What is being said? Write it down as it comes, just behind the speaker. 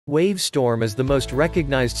Wavestorm is the most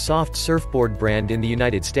recognized soft surfboard brand in the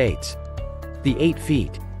United States. The 8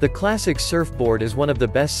 feet. The classic surfboard is one of the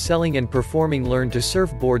best-selling and performing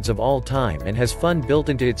learn-to-surf boards of all time and has fun built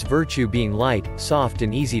into its virtue, being light, soft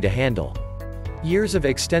and easy to handle. Years of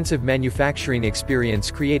extensive manufacturing experience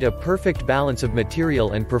create a perfect balance of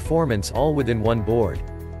material and performance all within one board.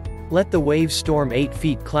 Let the Wavestorm 8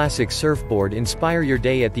 feet classic surfboard inspire your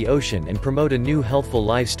day at the ocean and promote a new healthful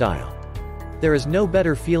lifestyle. There is no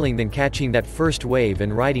better feeling than catching that first wave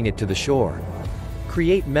and riding it to the shore.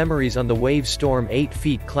 Create memories on the Wavestorm 8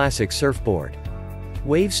 feet classic surfboard.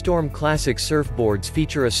 Wavestorm Classic Surfboards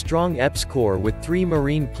feature a strong EPS core with 3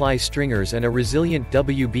 marine-ply stringers and a resilient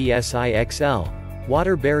WBS-IXL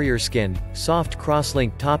water barrier skin, soft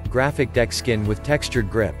crosslink top graphic deck skin with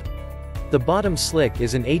textured grip. The bottom slick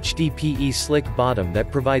is an HDPE slick bottom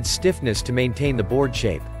that provides stiffness to maintain the board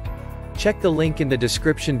shape. Check the link in the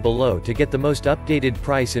description below to get the most updated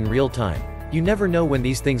price in real time. You never know when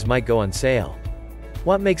these things might go on sale.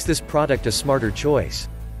 What makes this product a smarter choice?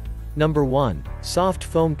 Number 1. Soft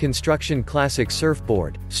Foam Construction Classic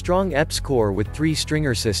Surfboard, strong EPS core with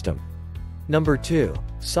 3-stringer system. Number 2.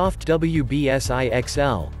 Soft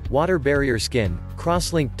WBS-IXL, water barrier skin,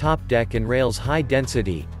 crosslink top deck and rails, high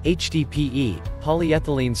density, HDPE,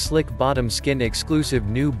 polyethylene slick bottom skin, exclusive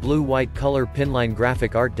new blue-white color Pinline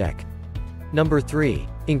graphic art deck. Number 3.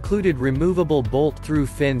 Included removable bolt-through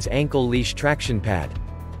fins, ankle leash traction pad.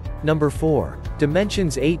 Number 4.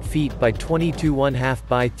 Dimensions 8 feet by 22.5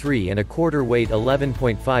 by 3.25, weight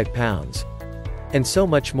 11.5 pounds. And so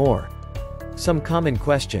much more. Some common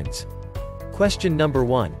questions. Question number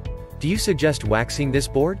 1. Do you suggest waxing this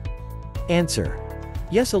board? Answer.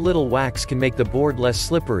 Yes, a little wax can make the board less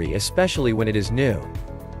slippery, especially when it is new.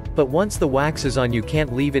 But once the wax is on, you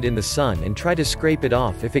can't leave it in the sun and try to scrape it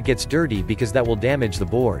off if it gets dirty, because that will damage the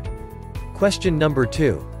board. Question number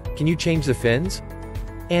 2. Can you change the fins?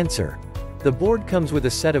 Answer. The board comes with a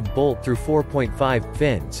set of bolt-through 4.5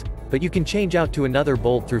 fins, but you can change out to another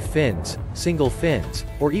bolt-through fins, single fins,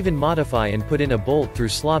 or even modify and put in a bolt-through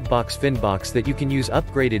slot box fin box that you can use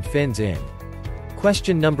upgraded fins in.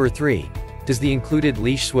 Question number 3. Does the included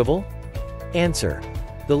leash swivel? Answer.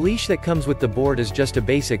 The leash that comes with the board is just a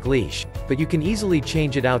basic leash, but you can easily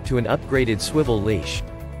change it out to an upgraded swivel leash.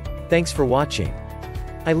 Thanks for watching.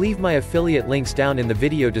 I leave my affiliate links down in the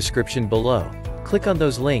video description below. Click on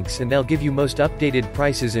those links and they'll give you most updated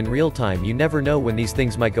prices in real time. You never know when these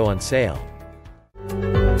things might go on sale.